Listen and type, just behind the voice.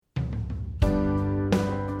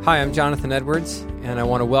Hi, I'm Jonathan Edwards, and I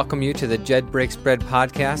want to welcome you to the Jed Breaks Bread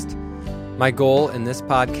podcast. My goal in this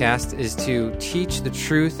podcast is to teach the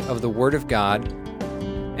truth of the Word of God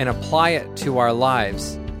and apply it to our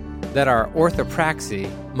lives, that our orthopraxy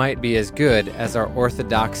might be as good as our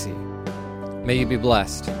orthodoxy. May you be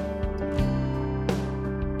blessed.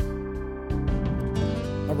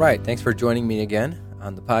 All right, thanks for joining me again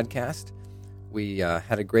on the podcast. We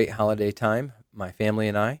had a great holiday time, my family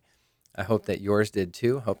and I. I hope that yours did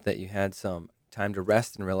too. Hope that you had some time to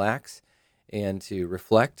rest and relax and to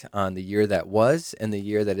reflect on the year that was and the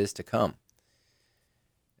year that is to come.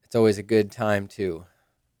 It's always a good time to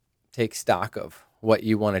take stock of what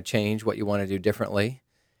you want to change, what you want to do differently,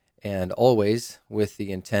 and always with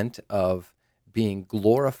the intent of being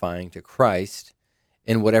glorifying to Christ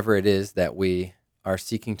in whatever it is that we are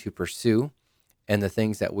seeking to pursue and the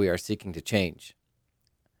things that we are seeking to change.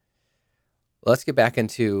 Let's get back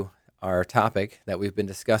into our topic that we've been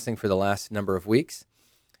discussing for the last number of weeks.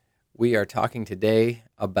 We are talking today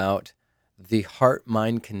about the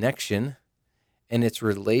heart-mind connection and its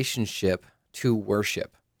relationship to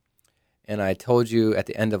worship. And I told you at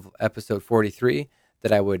the end of episode 43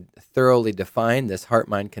 that I would thoroughly define this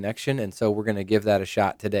heart-mind connection, and so we're going to give that a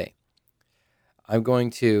shot today. I'm going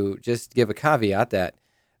to just give a caveat that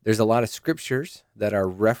there's a lot of scriptures that are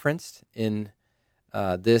referenced in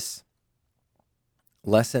this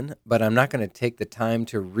lesson, but I'm not going to take the time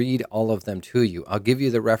to read all of them to you. I'll give you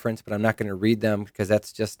the reference, but I'm not going to read them because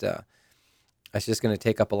that's just going to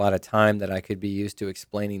take up a lot of time that I could be used to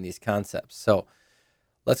explaining these concepts. So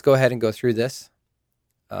let's go ahead and go through this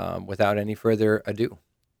without any further ado.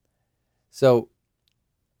 So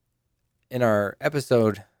in our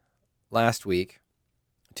episode last week,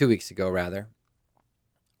 2 weeks ago rather,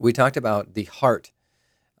 we talked about the heart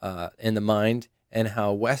and the mind and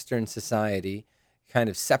how Western society kind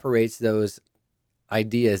of separates those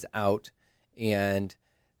ideas out and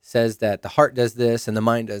says that the heart does this and the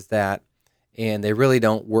mind does that, and they really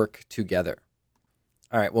don't work together.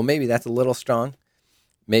 All right, well, maybe that's a little strong.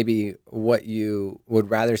 Maybe what you would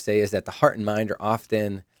rather say is that the heart and mind are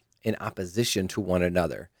often in opposition to one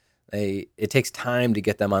another. It takes time to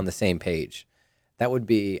get them on the same page. That would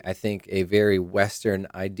be, I think, a very Western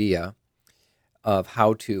idea of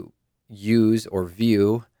how to use or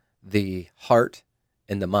view the heart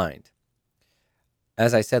and the mind.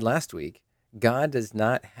 As I said last week, God does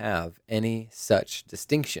not have any such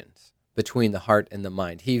distinctions between the heart and the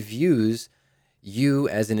mind. He views you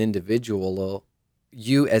as an individual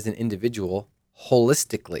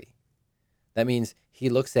holistically. That means he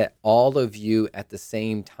looks at all of you at the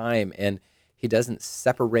same time, and he doesn't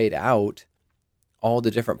separate out all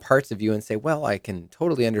the different parts of you and say, well, I can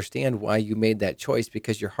totally understand why you made that choice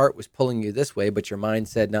because your heart was pulling you this way, but your mind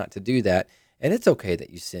said not to do that. And it's okay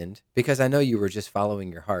that you sinned because I know you were just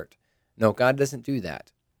following your heart. No, God doesn't do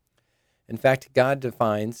that. In fact, God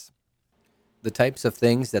defines the types of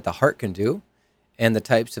things that the heart can do and the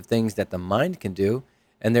types of things that the mind can do,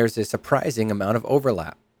 and there's a surprising amount of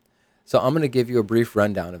overlap. So I'm going to give you a brief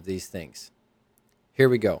rundown of these things. Here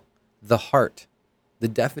we go. The heart. The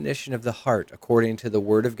definition of the heart, according to the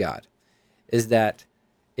Word of God, is that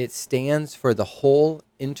it stands for the whole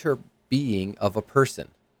interbeing of a person.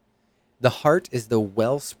 The heart is the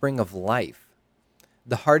wellspring of life.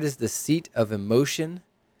 The heart is the seat of emotion,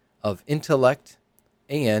 of intellect,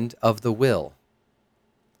 and of the will.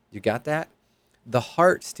 You got that? The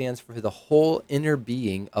heart stands for the whole inner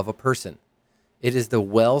being of a person. It is the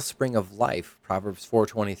wellspring of life, Proverbs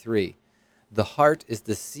 4:23. The heart is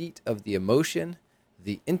the seat of the emotion,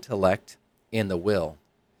 the intellect, and the will.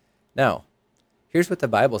 Now, here's what the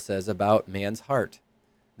Bible says about man's heart,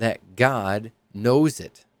 that God knows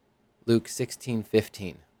it. Luke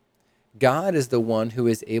 16:15. God is the one who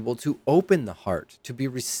is able to open the heart to be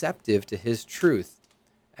receptive to his truth.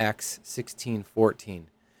 Acts 16:14.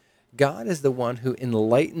 God is the one who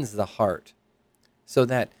enlightens the heart so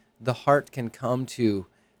that the heart can come to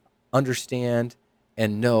understand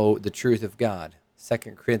and know the truth of God.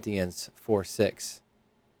 2 Corinthians 4:6.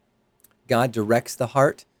 God directs the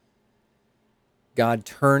heart. God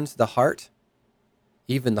turns the heart,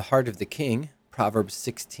 even the heart of the king, Proverbs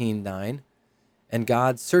 16:9, and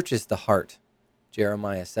God searches the heart,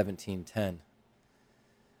 Jeremiah 17:10.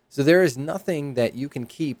 So there is nothing that you can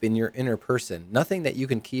keep in your inner person, nothing that you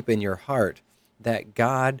can keep in your heart that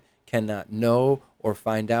God cannot know or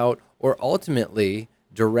find out or ultimately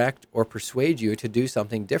direct or persuade you to do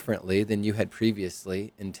something differently than you had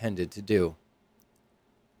previously intended to do.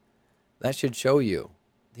 That should show you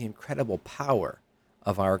the incredible power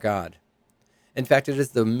of our God. In fact, it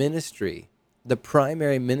is the ministry, the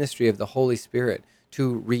primary ministry of the Holy Spirit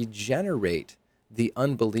to regenerate the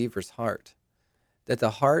unbeliever's heart. That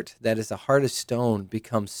the heart that is a heart of stone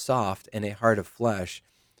becomes soft and a heart of flesh,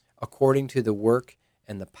 according to the work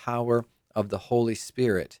and the power of the Holy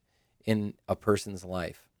Spirit in a person's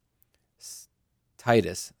life.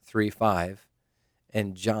 Titus 3:5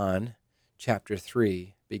 and John chapter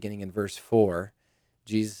 3, beginning in verse 4,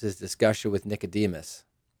 Jesus' discussion with Nicodemus.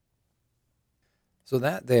 So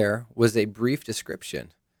that there was a brief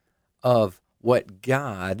description of what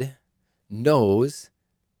God knows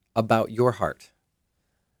about your heart.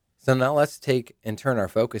 So now let's take and turn our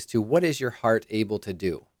focus to what is your heart able to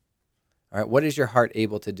do? All right, what is your heart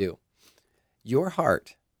able to do? Your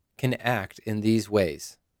heart can act in these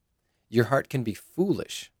ways. Your heart can be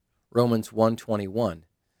foolish. Romans 1:21.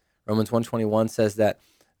 Romans 1:21 says that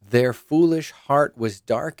their foolish heart was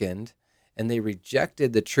darkened, and they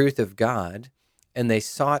rejected the truth of God, and they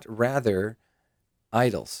sought rather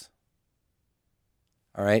idols.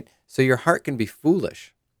 All right, so your heart can be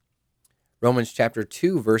foolish. Romans chapter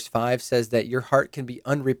 2, verse 5 says that your heart can be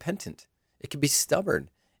unrepentant. It can be stubborn.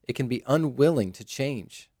 It can be unwilling to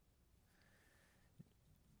change.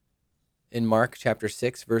 In Mark chapter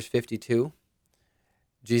 6, verse 52,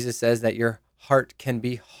 Jesus says that your heart can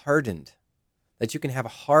be hardened, that you can have a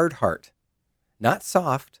hard heart, not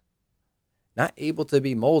soft, not able to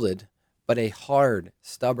be molded, but a hard,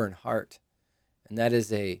 stubborn heart. And that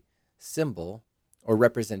is a symbol or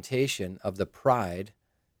representation of the pride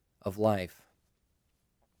of life.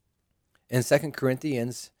 In 2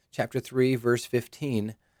 Corinthians chapter 3, verse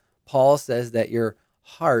 15, Paul says that your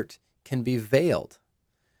heart can be veiled.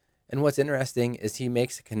 And what's interesting is he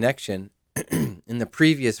makes a connection in the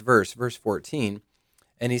previous verse, verse 14,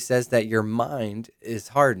 and he says that your mind is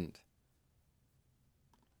hardened.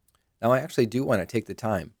 Now, I actually do want to take the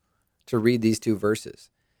time to read these two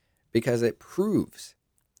verses because it proves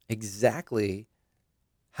exactly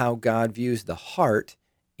how God views the heart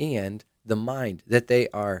and the mind, that they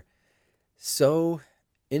are so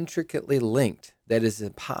intricately linked that it is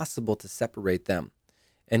impossible to separate them.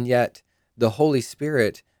 And yet, the Holy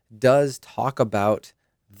Spirit does talk about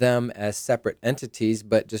them as separate entities,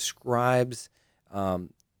 but describes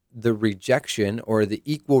the rejection or the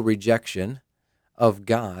equal rejection of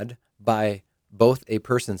God by both a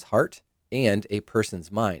person's heart and a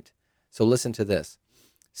person's mind. So listen to this.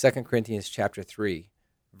 2 Corinthians chapter 3,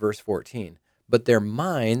 verse 14. But their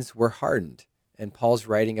minds were hardened. And Paul's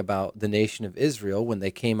writing about the nation of Israel when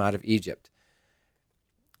they came out of Egypt.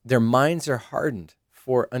 Their minds are hardened,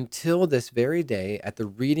 for until this very day, at the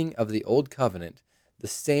reading of the Old Covenant, the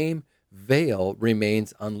same veil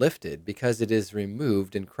remains unlifted because it is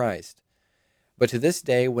removed in Christ. But to this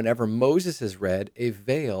day, whenever Moses is read, a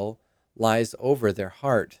veil lies over their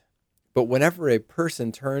heart. But whenever a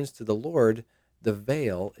person turns to the Lord, the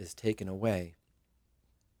veil is taken away.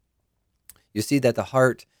 You see that the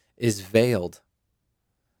heart is veiled.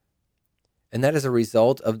 And that is a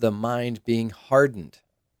result of the mind being hardened.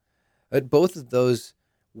 But both of those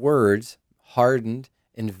words, hardened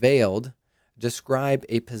and veiled, describe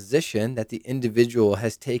a position that the individual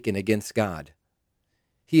has taken against God.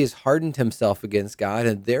 He has hardened himself against God,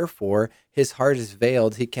 and therefore his heart is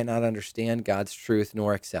veiled. He cannot understand God's truth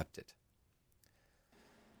nor accept it.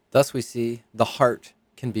 Thus we see the heart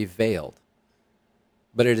can be veiled,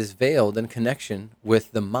 but it is veiled in connection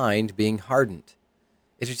with the mind being hardened.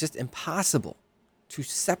 It is just impossible to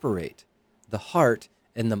separate the heart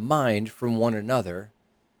and the mind from one another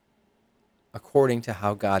according to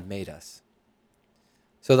how God made us.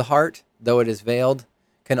 So the heart, though it is veiled,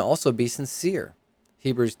 can also be sincere.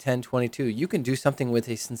 Hebrews 10:22, you can do something with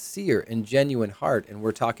a sincere and genuine heart, and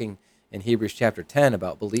we're talking in Hebrews chapter 10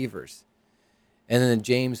 about believers. And then in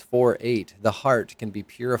James 4:8, the heart can be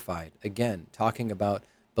purified, again, talking about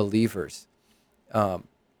believers.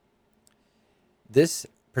 This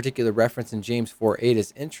particular reference in James 4:8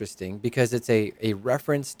 is interesting because it's a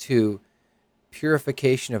reference to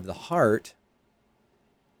purification of the heart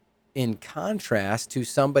in contrast to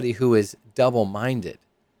somebody who is double-minded,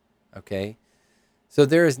 okay? So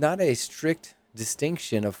there is not a strict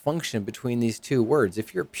distinction of function between these two words.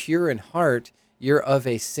 If you're pure in heart, you're of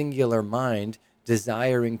a singular mind,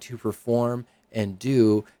 desiring to perform and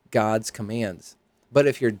do God's commands. But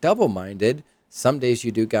if you're double-minded, some days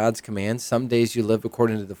you do God's commands, some days you live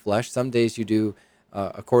according to the flesh, some days you do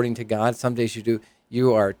according to God, some days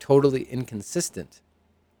you are totally inconsistent.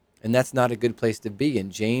 And that's not a good place to be.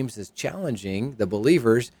 And James is challenging the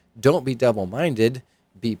believers, don't be double-minded,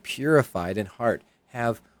 be purified in heart.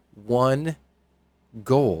 Have one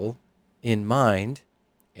goal in mind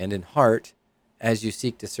and in heart as you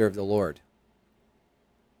seek to serve the Lord.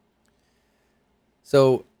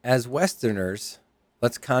 So as Westerners,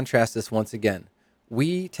 let's contrast this once again.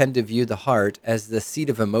 we tend to view the heart as the seat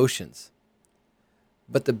of emotions.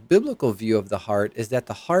 But the biblical view of the heart is that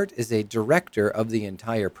the heart is a director of the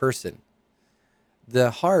entire person.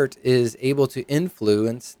 The heart is able to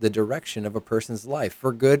influence the direction of a person's life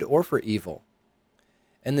for good or for evil.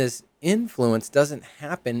 And this influence doesn't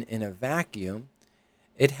happen in a vacuum.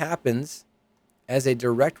 It happens as a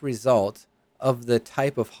direct result of the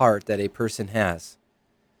type of heart that a person has.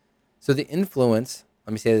 So the influence,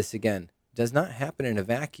 let me say this again, does not happen in a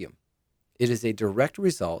vacuum. It is a direct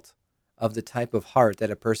result of the type of heart that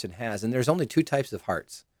a person has. And there's only two types of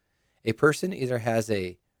hearts. A person either has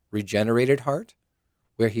a regenerated heart,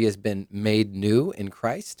 where he has been made new in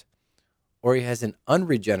Christ, or he has an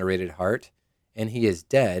unregenerated heart, and he is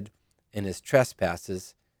dead in his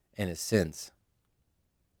trespasses and his sins.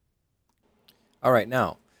 All right,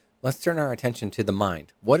 now, let's turn our attention to the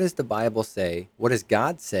mind. What does the Bible say? What does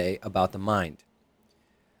God say about the mind?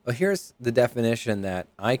 Well, here's the definition that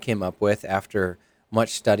I came up with after much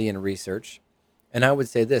study and research. And I would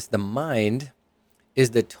say this: the mind is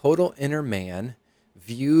the total inner man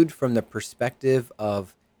viewed from the perspective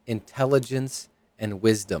of intelligence and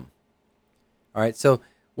wisdom. All right, so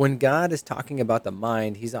when God is talking about the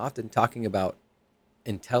mind, he's often talking about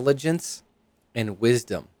intelligence and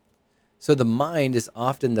wisdom. So the mind is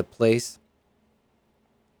often the place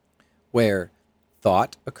where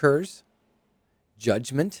thought occurs,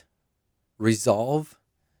 judgment, resolve,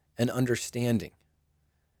 and understanding.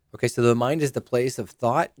 Okay, so the mind is the place of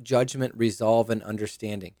thought, judgment, resolve, and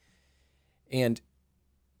understanding. And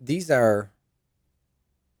these are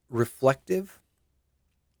reflective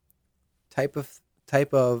type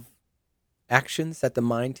of actions that the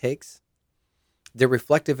mind takes. They're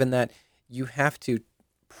reflective in that you have to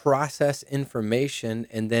process information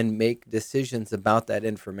and then make decisions about that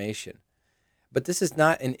information. But this is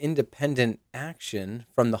not an independent action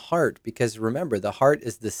from the heart, because remember, the heart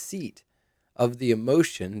is the seat of the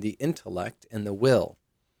emotion, the intellect, and the will.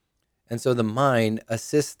 And so the mind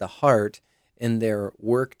assists the heart in their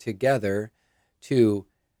work together to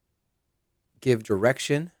give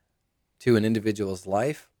direction to an individual's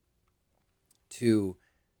life, to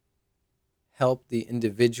help the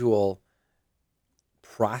individual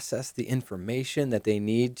process the information that they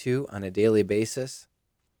need to on a daily basis.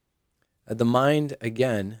 The mind,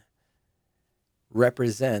 again,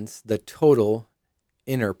 represents the total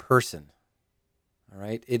inner person. All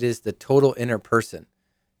right? It is the total inner person,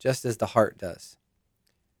 just as the heart does.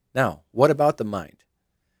 Now, what about the mind?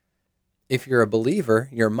 If you're a believer,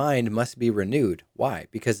 your mind must be renewed. Why?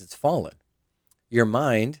 Because it's fallen. Your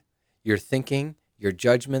mind, your thinking, your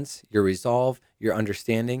judgments, your resolve, your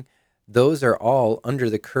understanding, those are all under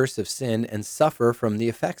the curse of sin and suffer from the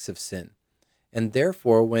effects of sin. And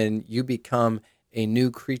therefore, when you become a new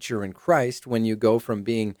creature in Christ, when you go from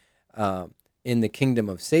being in the kingdom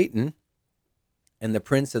of Satan and the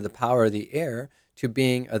prince of the power of the air to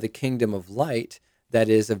being of the kingdom of light, that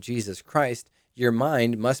is, of Jesus Christ, your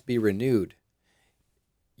mind must be renewed.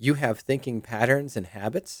 You have thinking patterns and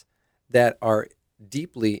habits that are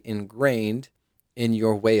deeply ingrained in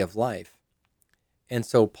your way of life. And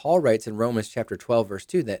so Paul writes in Romans chapter 12, verse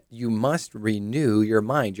 2, that you must renew your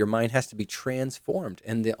mind. Your mind has to be transformed.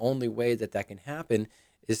 And the only way that that can happen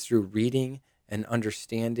is through reading and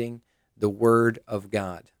understanding the Word of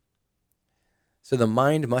God. So the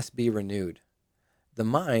mind must be renewed. The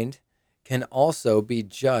mind can also be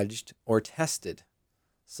judged or tested.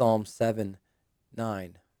 Psalm 7:9.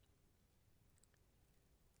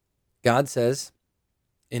 God says,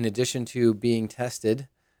 in addition to being tested,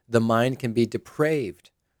 the mind can be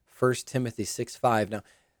depraved. 1 Timothy 6:5. Now,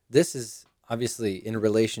 this is obviously in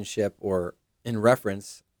relationship or in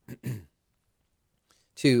reference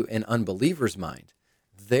to an unbeliever's mind.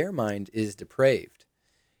 Their mind is depraved.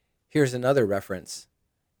 Here's another reference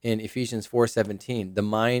in Ephesians 4:17. The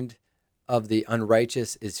mind of the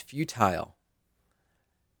unrighteous is futile.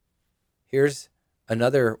 Here's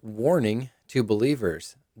another warning to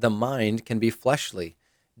believers. The mind can be fleshly.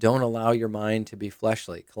 Don't allow your mind to be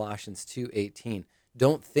fleshly. Colossians 2:18.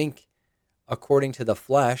 Don't think according to the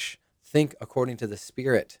flesh, think according to the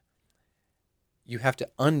Spirit. You have to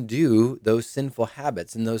undo those sinful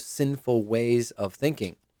habits and those sinful ways of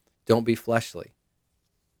thinking. Don't be fleshly.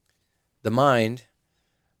 The mind,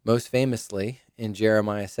 most famously in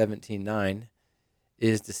Jeremiah 17:9,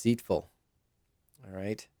 is deceitful. All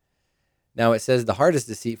right. Now it says the heart is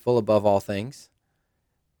deceitful above all things,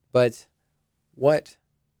 but what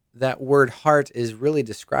that word heart is really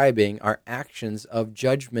describing are actions of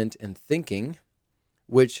judgment and thinking,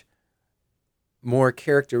 which more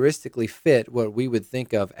characteristically fit what we would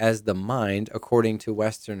think of as the mind according to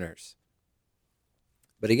Westerners.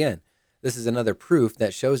 But again, This is another proof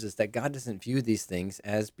that shows us that God doesn't view these things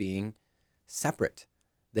as being separate.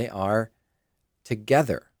 They are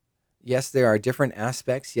together. Yes, there are different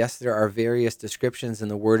aspects. Yes, there are various descriptions in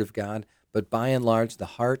the Word of God, but by and large, the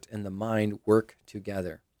heart and the mind work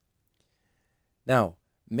together. Now,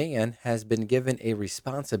 man has been given a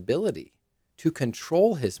responsibility to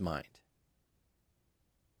control his mind.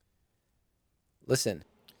 Listen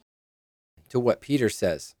to what Peter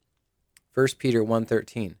says. 1 Peter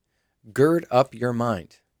 1:13. Gird up your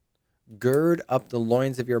mind. Gird up the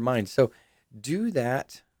loins of your mind. So do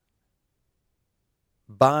that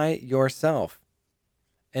by yourself.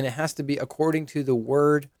 And it has to be according to the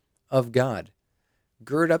Word of God.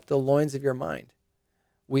 Gird up the loins of your mind.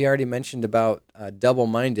 We already mentioned about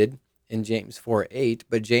double-minded in James 4:8,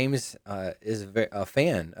 but James is a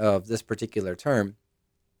fan of this particular term.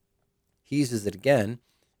 He uses it again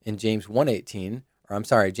in James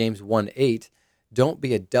 1:8. Don't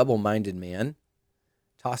be a double-minded man,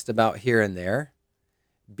 tossed about here and there.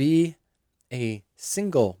 Be a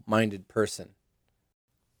single-minded person.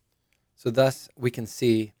 So thus we can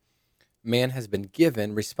see man has been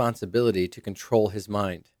given responsibility to control his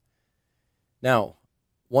mind. Now,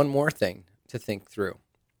 one more thing to think through.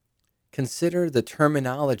 Consider the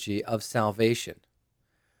terminology of salvation.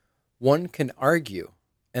 One can argue,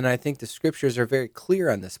 and I think the scriptures are very clear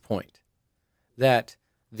on this point, that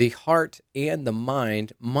the heart and the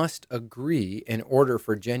mind must agree in order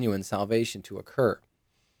for genuine salvation to occur.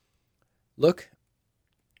 Look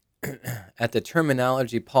at the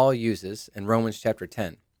terminology Paul uses in Romans chapter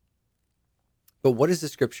 10. But what does the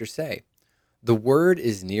scripture say? The word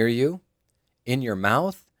is near you, in your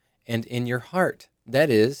mouth and in your heart.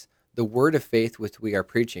 That is the word of faith which we are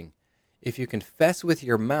preaching. If you confess with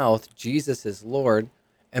your mouth Jesus is Lord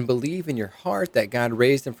and believe in your heart that God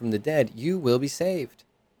raised him from the dead, you will be saved.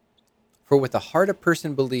 For with the heart a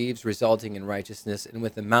person believes, resulting in righteousness, and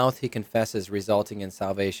with the mouth he confesses, resulting in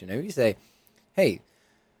salvation. And you say, hey,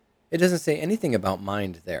 it doesn't say anything about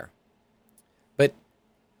mind there. But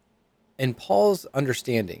in Paul's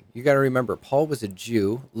understanding, you got to remember, Paul was a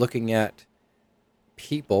Jew looking at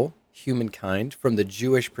people, humankind, from the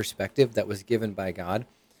Jewish perspective that was given by God.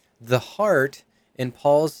 The heart, in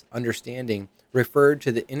Paul's understanding, referred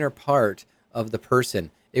to the inner part of the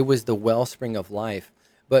person. It was the wellspring of life.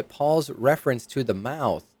 But Paul's reference to the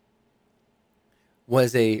mouth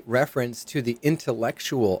was a reference to the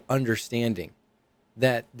intellectual understanding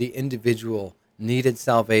that the individual needed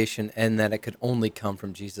salvation and that it could only come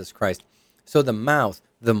from Jesus Christ. So the mouth,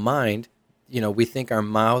 the mind, we think our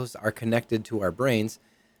mouths are connected to our brains.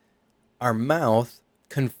 Our mouth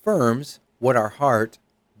confirms what our heart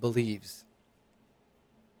believes.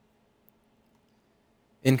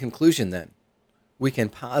 In conclusion, then, we can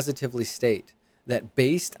positively state that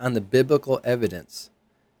based on the biblical evidence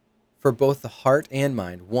for both the heart and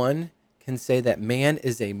mind, one can say that man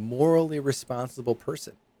is a morally responsible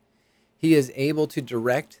person. He is able to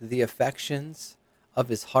direct the affections of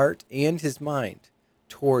his heart and his mind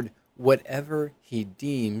toward whatever he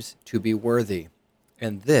deems to be worthy.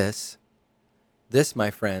 And this, my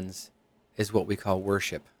friends, is what we call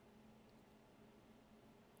worship.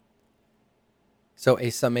 So a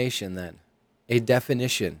summation then, a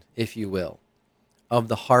definition, if you will, of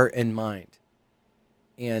the heart and mind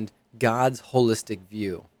and God's holistic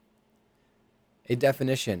view. A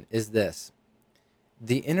definition is this: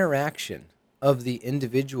 the interaction of the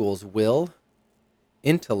individual's will,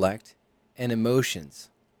 intellect, and emotions,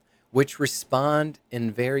 which respond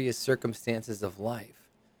in various circumstances of life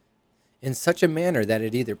in such a manner that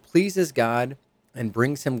it either pleases God and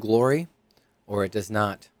brings him glory, or it does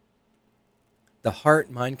not. The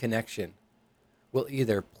heart-mind connection will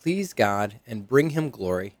either please God and bring him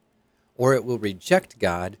glory, or it will reject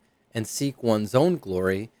God and seek one's own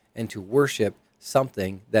glory and to worship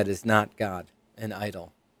something that is not God, an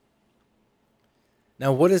idol.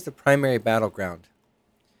 Now, what is the primary battleground?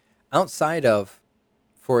 Outside of,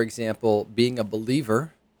 for example, being a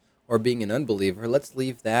believer or being an unbeliever, let's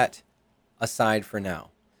leave that aside for now,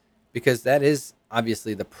 because that is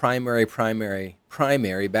obviously the primary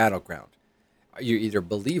battleground. You're either a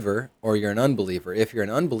believer or you're an unbeliever. If you're an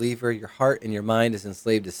unbeliever, your heart and your mind is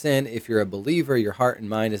enslaved to sin. If you're a believer, your heart and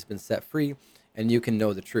mind has been set free, and you can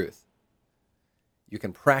know the truth. You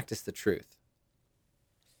can practice the truth.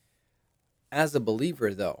 As a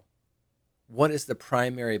believer, though, what is the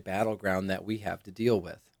primary battleground that we have to deal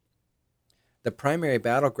with? The primary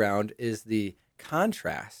battleground is the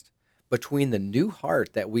contrast between the new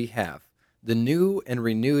heart that we have, the new and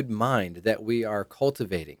renewed mind that we are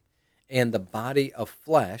cultivating, and the body of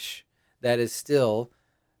flesh that is still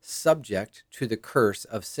subject to the curse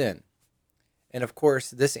of sin. And of course,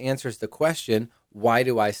 this answers the question, why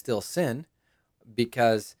do I still sin?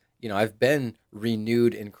 Because, I've been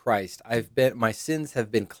renewed in Christ. My sins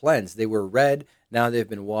have been cleansed. They were red, now they've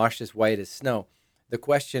been washed as white as snow. The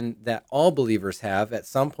question that all believers have at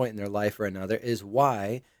some point in their life or another is,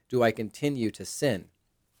 why do I continue to sin?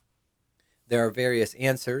 There are various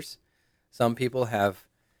answers. Some people have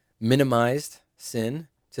minimized sin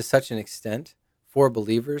to such an extent for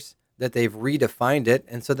believers that they've redefined it,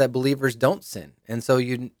 and so that believers don't sin. And so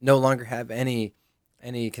you no longer have any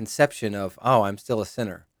conception of, oh, I'm still a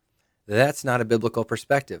sinner. That's not a biblical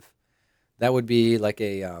perspective. That would be like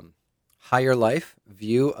a higher life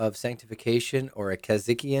view of sanctification, or a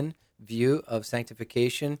Kazikian view of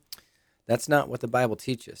sanctification. That's not what the Bible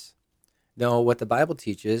teaches. No, what the Bible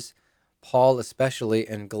teaches, Paul especially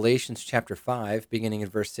in Galatians chapter 5, beginning in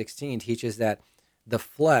verse 16, teaches that the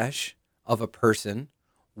flesh of a person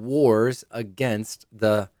wars against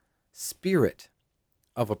the spirit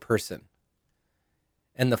of a person.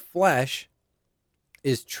 And the flesh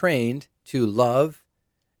is trained to love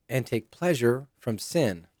and take pleasure from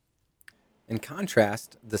sin. In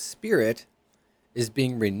contrast, the spirit is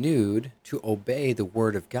being renewed to obey the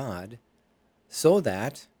word of God, so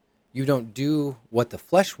that you don't do what the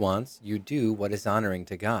flesh wants, you do what is honoring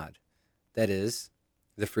to God. That is,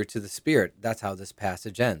 the fruits of the Spirit. That's how this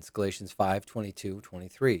passage ends, Galatians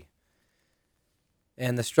 5:22-23.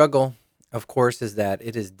 And the struggle, of course, is that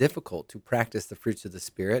it is difficult to practice the fruits of the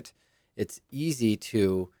Spirit. It's easy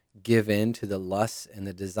to give in to the lusts and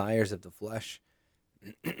the desires of the flesh.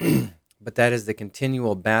 But that is the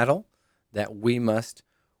continual battle that we must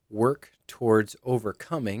work towards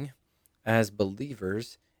overcoming as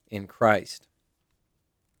believers in Christ.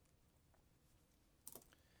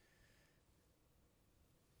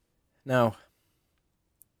 Now,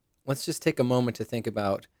 let's just take a moment to think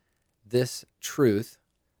about this truth,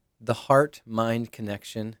 the heart-mind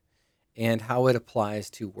connection, and how it applies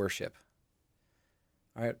to worship.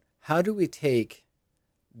 All right, how do we take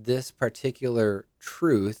this particular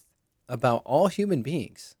truth about all human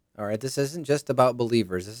beings? All right, this isn't just about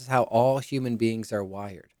believers. This is how all human beings are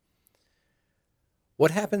wired.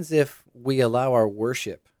 What happens if we allow our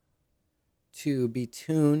worship to be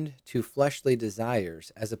tuned to fleshly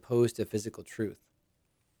desires as opposed to physical truth?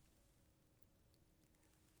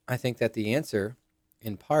 I think that the answer,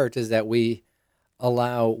 in part, is that we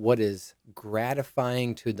allow what is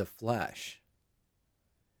gratifying to the flesh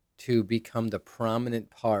to become the prominent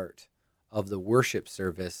part of the worship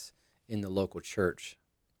service in the local church.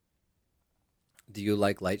 Do you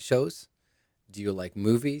like light shows? Do you like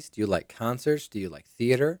movies? Do you like concerts? Do you like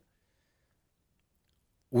theater?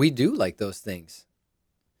 We do like those things.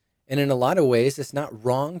 And in a lot of ways, it's not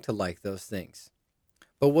wrong to like those things.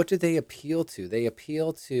 But what do they appeal to? They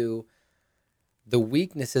appeal to the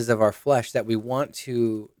weaknesses of our flesh, that we want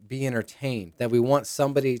to be entertained, that we want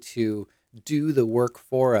somebody to do the work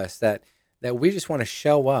for us, that we just want to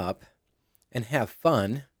show up and have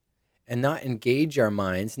fun and not engage our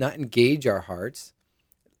minds, not engage our hearts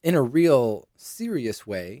in a real serious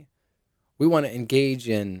way. We want to engage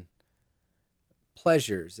in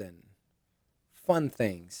pleasures and fun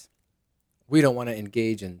things. We don't want to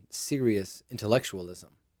engage in serious intellectualism,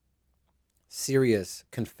 serious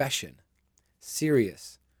confession,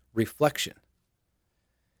 serious reflection.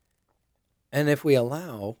 And if we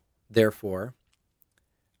allow, therefore,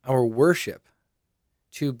 our worship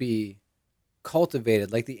to be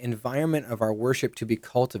cultivated, like the environment of our worship to be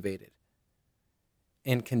cultivated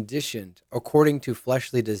and conditioned according to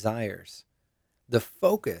fleshly desires,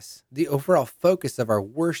 the overall focus of our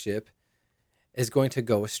worship is going to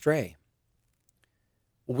go astray.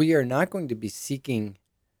 We are not going to be seeking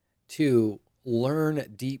to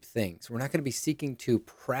learn deep things. We're not going to be seeking to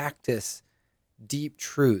practice deep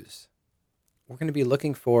truths. We're going to be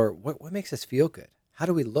looking for what makes us feel good. How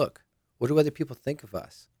do we look? What do other people think of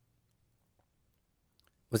us?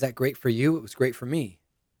 Was that great for you? It was great for me.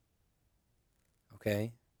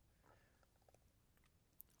 Okay?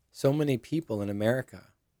 So many people in America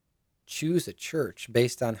choose a church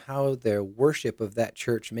based on how their worship of that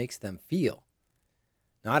church makes them feel,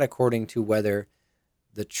 not according to whether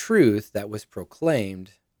the truth that was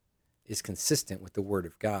proclaimed is consistent with the Word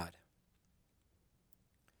of God.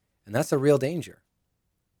 And that's a real danger,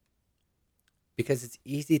 because it's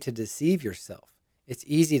easy to deceive yourself. It's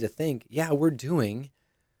easy to think, yeah, we're doing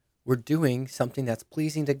something that's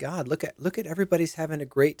pleasing to God. Look at everybody's having a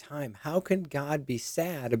great time. How can God be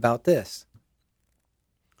sad about this?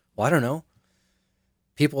 Well, I don't know.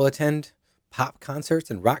 People attend pop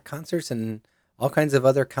concerts and rock concerts and all kinds of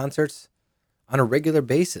other concerts on a regular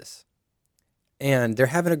basis, and they're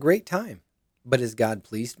having a great time. But is God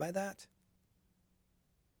pleased by that?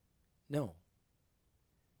 No.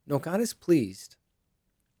 No, God is pleased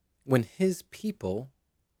when his people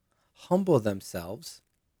humble themselves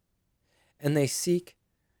and they seek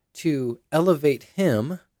to elevate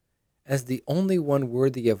him as the only one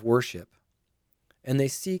worthy of worship, and they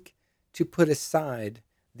seek to put aside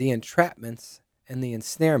the entrapments and the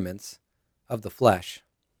ensnarements of the flesh.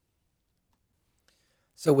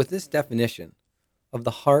 So with this definition of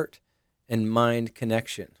the heart and mind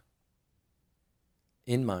connection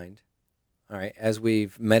in mind, all right, as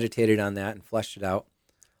we've meditated on that and fleshed it out,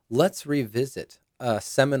 let's revisit a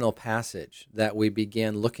seminal passage that we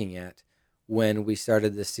began looking at when we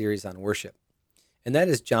started this series on worship. And that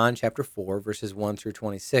is John chapter 4, verses 1 through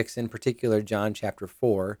 26, in particular John chapter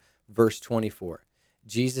 4, verse 24,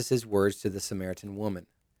 Jesus' words to the Samaritan woman.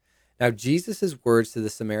 Now, Jesus' words to the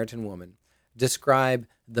Samaritan woman describe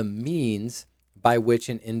the means by which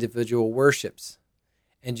an individual worships.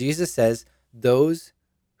 And Jesus says, those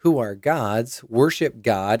who are God's worship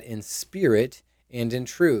God in spirit and in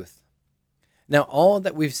truth. Now, all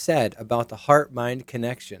that we've said about the heart-mind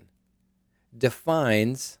connection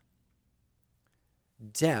defines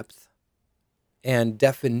depth and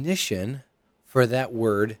definition for that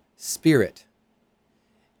word spirit.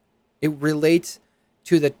 It relates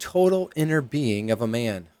to the total inner being of a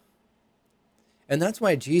man. And that's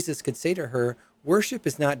why Jesus could say to her, worship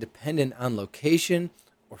is not dependent on location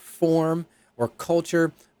or form or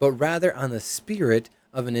culture, but rather on the spirit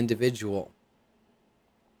of an individual.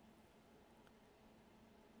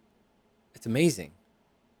 It's amazing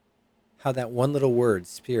how that one little word,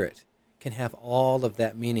 spirit, can have all of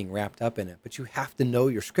that meaning wrapped up in it. But you have to know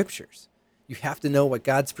your scriptures. You have to know what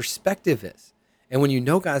God's perspective is. And when you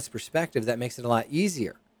know God's perspective, that makes it a lot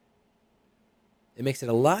easier. It makes it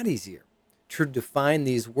a lot easier to define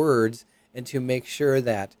these words and to make sure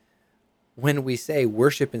that when we say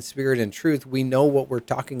worship in spirit and truth, we know what we're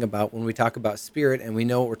talking about when we talk about spirit, and we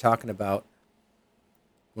know what we're talking about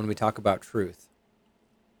when we talk about truth.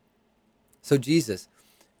 So Jesus,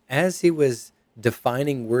 as he was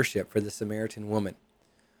defining worship for the Samaritan woman,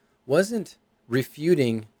 wasn't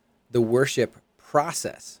refuting the worship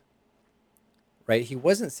process, right? He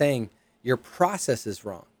wasn't saying your process is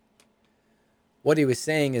wrong. What he was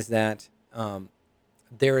saying is that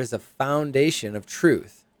there is a foundation of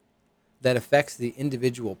truth that affects the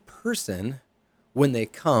individual person when they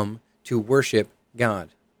come to worship God.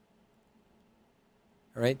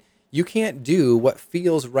 All right? You can't do what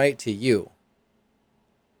feels right to you,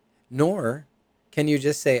 nor can you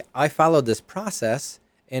just say, I followed this process,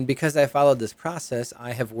 and because I followed this process,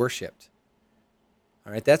 I have worshiped.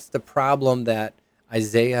 All right? That's the problem that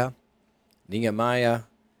Isaiah, Jeremiah,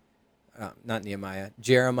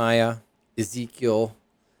 Ezekiel,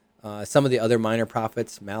 some of the other minor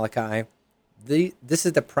prophets, Malachi, this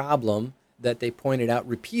is the problem that they pointed out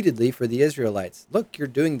repeatedly for the Israelites. Look, you're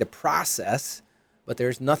doing the process, but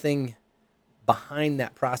there's nothing behind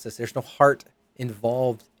that process. There's no heart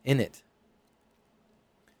involved in it.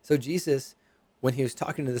 So Jesus, when he was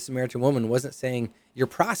talking to the Samaritan woman, wasn't saying your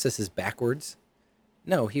process is backwards.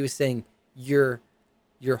 No, he was saying your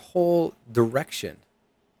whole direction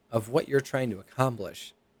of what you're trying to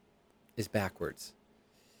accomplish is backwards.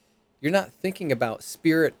 You're not thinking about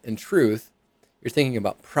spirit and truth. You're thinking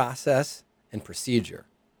about process and procedure.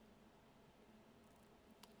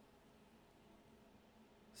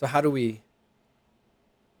 So how do we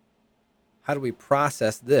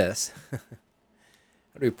process this? How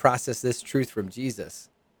do we process this truth from Jesus?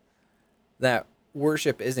 That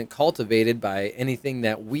worship isn't cultivated by anything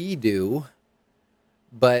that we do,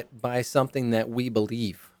 but by something that we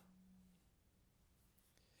believe.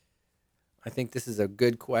 I think this is a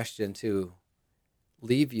good question to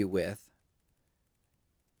leave you with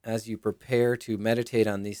as you prepare to meditate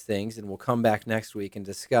on these things, and we'll come back next week and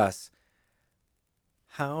discuss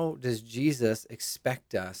how does Jesus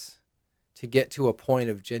expect us to get to a point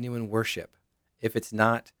of genuine worship if it's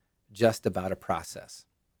not just about a process.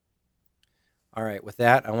 All right, with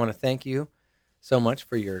that, I want to thank you so much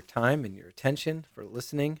for your time and your attention, for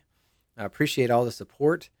listening. I appreciate all the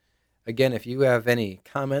support. Again, if you have any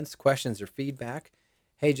comments, questions, or feedback,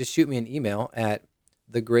 hey, just shoot me an email at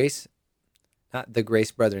not the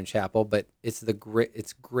Grace Brethren Chapel, but it's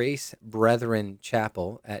Grace Brethren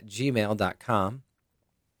Chapel at gmail.com.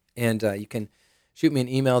 And you can shoot me an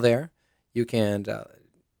email there. You can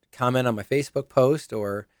comment on my Facebook post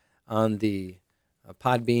or on the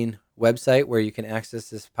Podbean website where you can access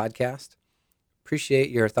this podcast. Appreciate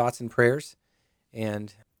your thoughts and prayers.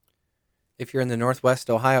 And if you're in the Northwest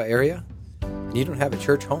Ohio area and you don't have a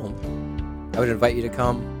church home, I would invite you to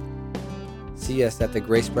come see us at the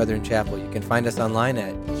Grace Brethren Chapel. You can find us online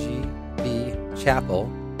at gbchapel.org.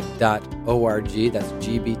 That's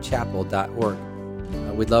gbchapel.org.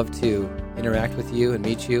 We'd love to interact with you and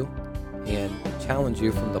meet you and challenge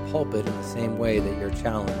you from the pulpit in the same way that you're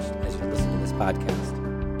challenged as you listen to this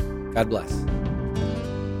podcast. God bless.